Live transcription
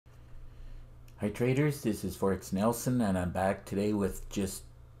Hi traders, this is Forex Nelson and I'm back today with just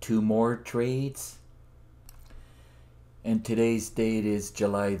two more trades. And today's date is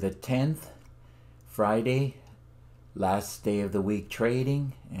July the 10th, Friday, last day of the week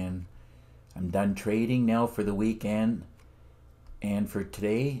trading, and I'm done trading now for the weekend. And for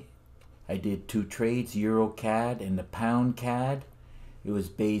today, I did two trades, Euro CAD and the Pound CAD. It was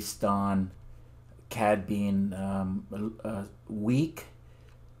based on CAD being weak,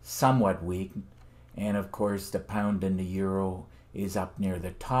 somewhat weak, and of course the pound and the euro is up near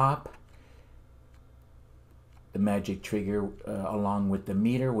the top. The magic trigger along with the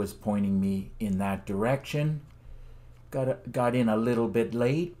meter was pointing me in that direction. Got in a little bit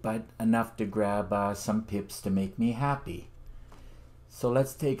late, but enough to grab some pips to make me happy. So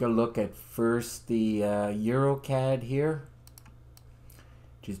let's take a look at first the Euro CAD here.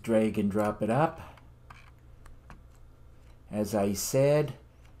 Just drag and drop it up. As I said,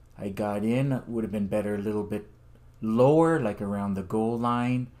 I got in. It would have been better a little bit lower, like around the goal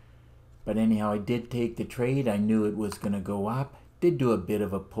line. But anyhow, I did take the trade. I knew it was going to go up. Did do a bit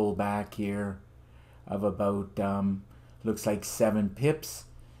of a pullback here of about, looks like 7 pips.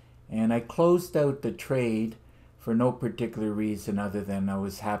 And I closed out the trade for no particular reason other than I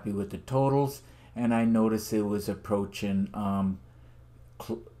was happy with the totals. And I noticed it was approaching,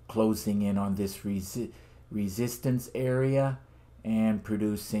 closing in on this resistance area and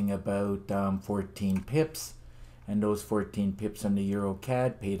producing about 14 pips, and those 14 pips on the Euro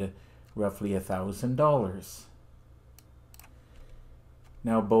CAD paid roughly $1,000.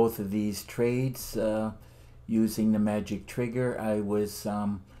 Now both of these trades using the magic trigger, I was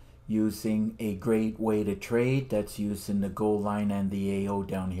using a great way to trade that's using the goal line and the AO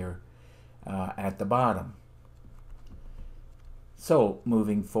down here at the bottom. So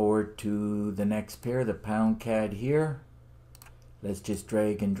moving forward to the next pair, the Pound CAD here. Let's just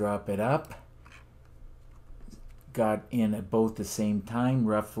drag and drop it up. Got in at both the same time,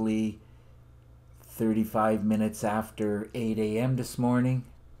 roughly 35 minutes after 8 a.m. this morning.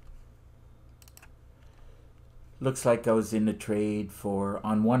 Looks like I was in the trade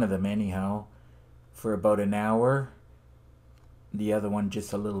on one of them anyhow, for about an hour. The other one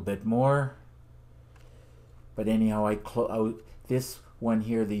just a little bit more. But anyhow, this one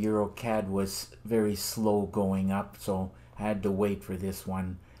here, the Euro CAD, was very slow going up, so I had to wait for this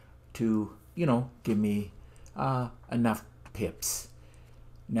one to, give me enough pips.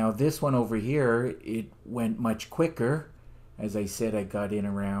 Now this one over here, it went much quicker. As I said, I got in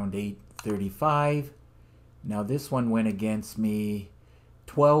around 8:35. Now this one went against me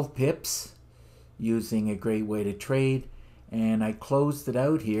 12 pips using a great way to trade, and I closed it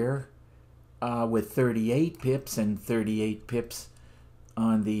out here with 38 pips, and 38 pips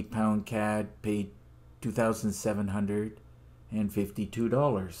on the Pound CAD paid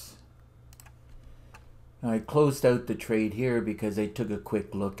 $2,752. I closed out the trade here because I took a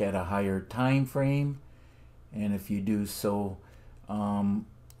quick look at a higher time frame, and if you do so, I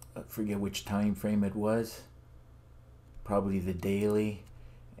forget which time frame it was, probably the daily,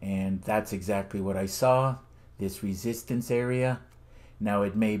 and that's exactly what I saw, this resistance area. Now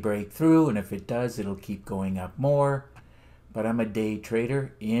it may break through, and if it does, it'll keep going up more. But I'm a day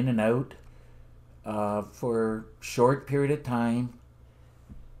trader, in and out for a short period of time,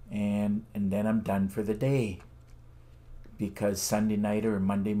 and then I'm done for the day, because Sunday night or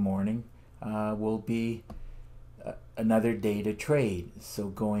Monday morning will be another day to trade. So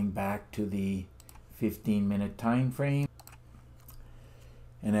going back to the 15-minute time frame,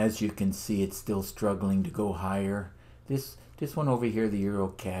 and as you can see, it's still struggling to go higher. This one over here, the Euro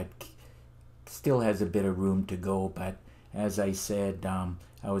CAD, still has a bit of room to go, but as I said,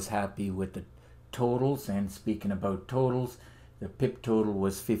 I was happy with the totals. And speaking about totals, the pip total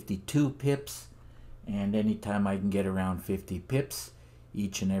was 52 pips, and anytime I can get around 50 pips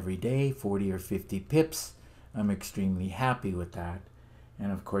each and every day, 40 or 50 pips, I'm extremely happy with that.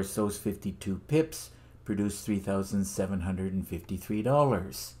 And of course, those 52 pips produced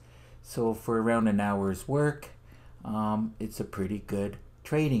 $3,753. So for around an hour's work, it's a pretty good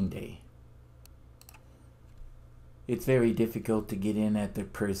trading day. It's very difficult to get in at the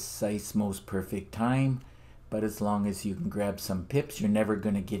precise, most perfect time, but as long as you can grab some pips, you're never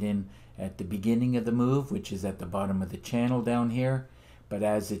going to get in at the beginning of the move, which is at the bottom of the channel down here. But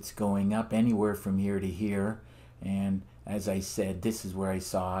as it's going up anywhere from here to here, and as I said, this is where I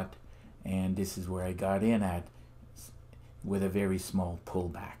saw it, and this is where I got in at with a very small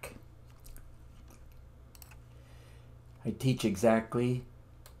pullback. I teach exactly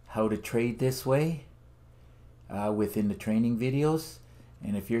how to trade this way within the training videos,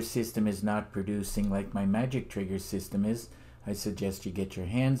 and if your system is not producing like my magic trigger system is, I suggest you get your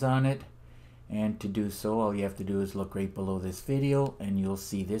hands on it And to do so, all you have to do is look right below this video and you'll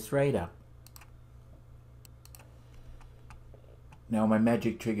see this write-up. Now my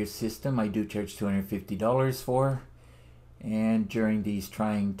magic trigger system I do charge $250 for, and during these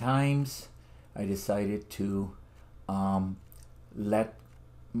trying times I decided to let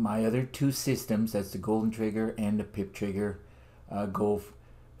my other two systems, that's the golden trigger and the pip trigger, go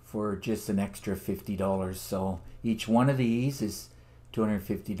for just an extra $50. So each one of these is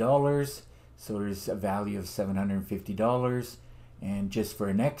 $250, so there's a value of $750, and just for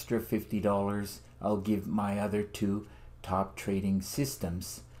an extra $50 I'll give my other two top trading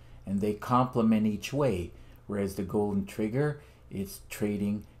systems, and they complement each way. Whereas the golden trigger, it's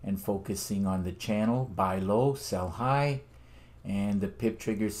trading and focusing on the channel, buy low, sell high, and the pip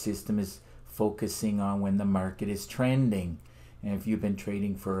trigger system is focusing on when the market is trending. And if you've been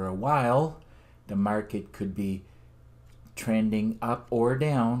trading for a while, the market could be trending up or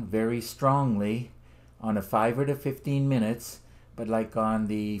down very strongly on a 5 or to 15 minutes, but like on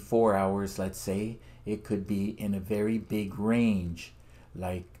the 4 hours, let's say, it could be in a very big range.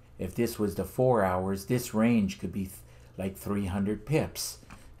 Like if this was the 4 hours, this range could be like 300 pips.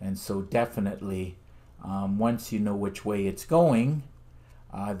 And so definitely once you know which way it's going,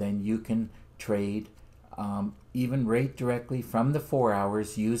 then you can trade even right directly from the 4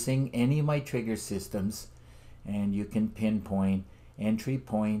 hours using any of my trigger systems, and you can pinpoint entry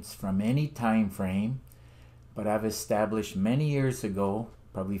points from any time frame. But I've established many years ago,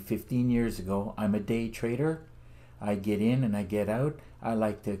 probably 15 years ago, I'm a day trader. I get in and I get out. I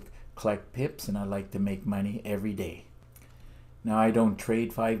like to collect pips and I like to make money every day. Now I don't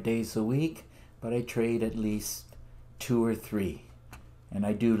trade 5 days a week, but I trade at least 2 or 3. And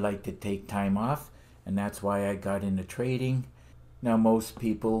I do like to take time off, and that's why I got into trading. Now most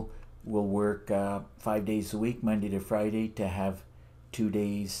people will work 5 days a week, Monday to Friday, to have 2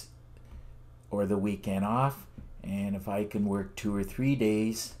 days or the weekend off. And if I can work 2 or 3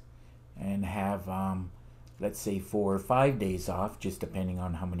 days and have let's say 4 or 5 days off, just depending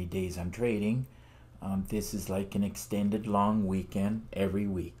on how many days I'm trading, this is like an extended long weekend every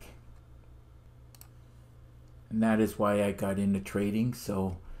week. And that is why I got into trading.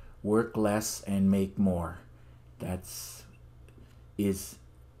 So work less and make more. That's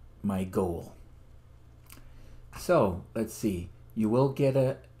my goal. So let's see. You will get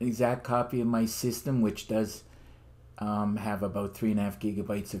an exact copy of my system, which does have about 3.5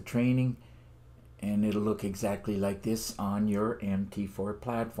 gigabytes of training, and it'll look exactly like this on your MT4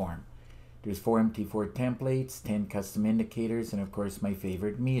 platform. There's 4 MT4 templates, 10 custom indicators, and of course my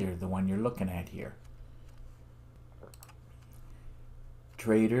favorite meter, the one you're looking at here.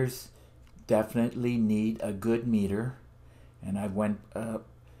 Traders definitely need a good meter, and I went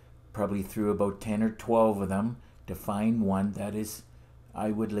probably through about 10 or 12 of them to find one that is,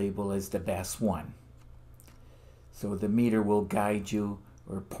 I would label as the best one. So the meter will guide you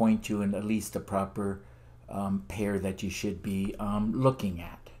or point you in at least the proper pair that you should be looking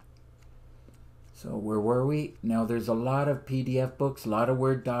at. So where were we? Now there's a lot of PDF books, a lot of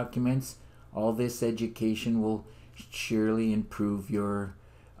Word documents. All this education will surely improve your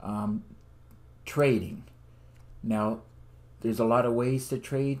trading. Now there's a lot of ways to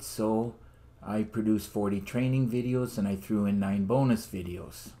trade, so I produced 40 training videos and I threw in 9 bonus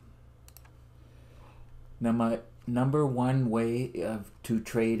videos. Now my number one way to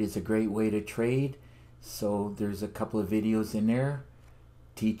trade is a great way to trade. So there's a couple of videos in there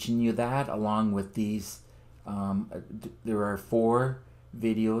teaching you that, along with these. There are 4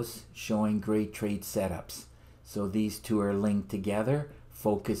 videos showing great trade setups. So these two are linked together,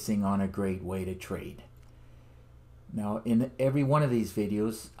 focusing on a great way to trade. Now in every one of these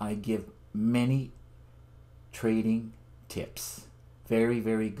videos I give many trading tips, very,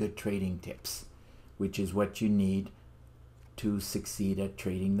 very good trading tips, which is what you need to succeed at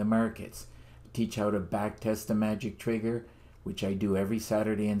trading the markets. I teach how to back test a magic trigger, which I do every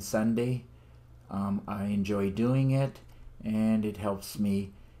Saturday and Sunday. I enjoy doing it, and it helps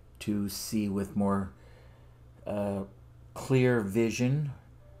me to see with more clear vision,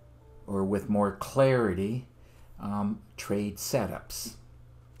 or with more clarity, trade setups.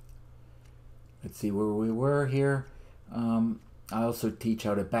 Let's see where we were here. I also teach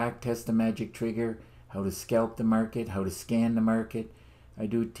how to back test the magic trigger, how to scalp the market, how to scan the market. I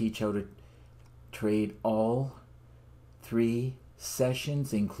do teach how to trade all 3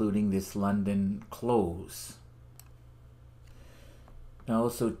 sessions, including this London close. I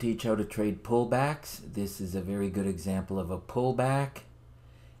also teach how to trade pullbacks. This is a very good example of a pullback.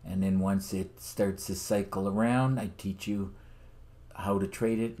 And then once it starts to cycle around, I teach you how to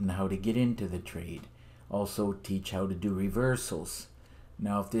trade it and how to get into the trade. Also teach how to do reversals.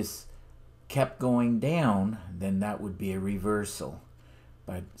 Now if this kept going down, then that would be a reversal.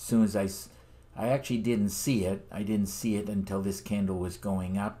 But as soon as I actually didn't see it. I didn't see it until this candle was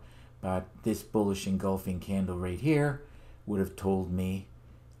going up. But this bullish engulfing candle right here would have told me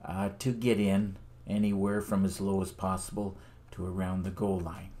to get in anywhere from as low as possible to around the goal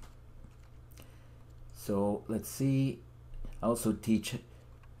line. So let's see. I also teach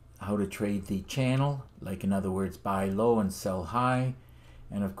how to trade the channel, like in other words, buy low and sell high,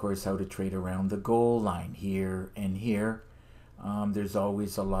 and of course how to trade around the goal line here and here. There's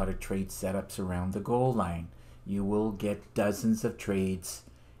always a lot of trade setups around the goal line. You will get dozens of trades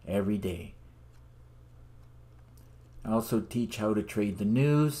every day. I also teach how to trade the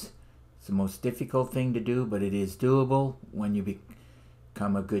news. It's the most difficult thing to do, but it is doable when you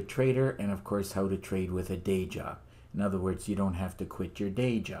become a good trader, and of course how to trade with a day job. In other words, you don't have to quit your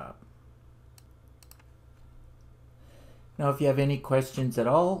day job. Now, if you have any questions at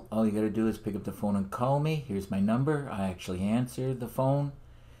all you got to do is pick up the phone and call me. Here's my number. I actually answer the phone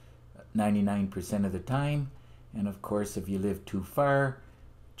 99% of the time. And of course, if you live too far,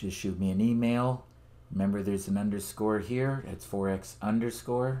 just shoot me an email. Remember, there's an underscore here. That's Forex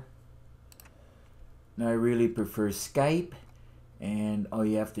underscore. Now, I really prefer Skype. And all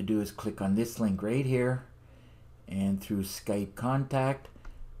you have to do is click on this link right here. And through Skype contact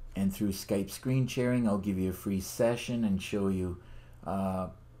and through Skype screen sharing, I'll give you a free session and show you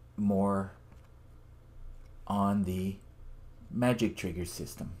more on the magic trigger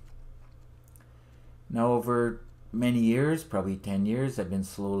system. Now, over many years, probably 10 years, I've been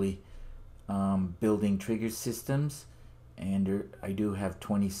slowly building trigger systems, and I do have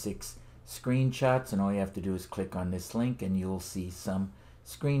 26 screenshots, and all you have to do is click on this link and you'll see some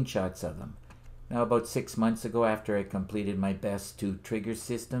screenshots of them. Now, about 6 months ago, after I completed my best 2 trigger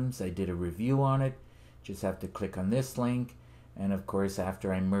systems, I did a review on it. Just have to click on this link, and of course,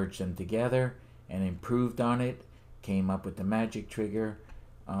 after I merged them together and improved on it, came up with the magic trigger.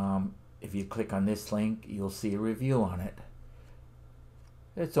 If you click on this link, you'll see a review on it.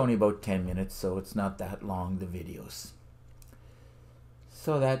 It's only about 10 minutes, so it's not that long, the videos.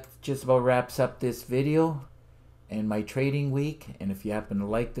 So that just about wraps up this video and my trading week. And if you happen to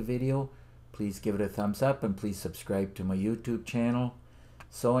like the video, please give it a thumbs up and please subscribe to my YouTube channel.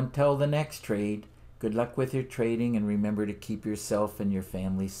 So until the next trade, good luck with your trading and remember to keep yourself and your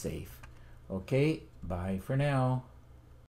family safe. Okay, bye for now.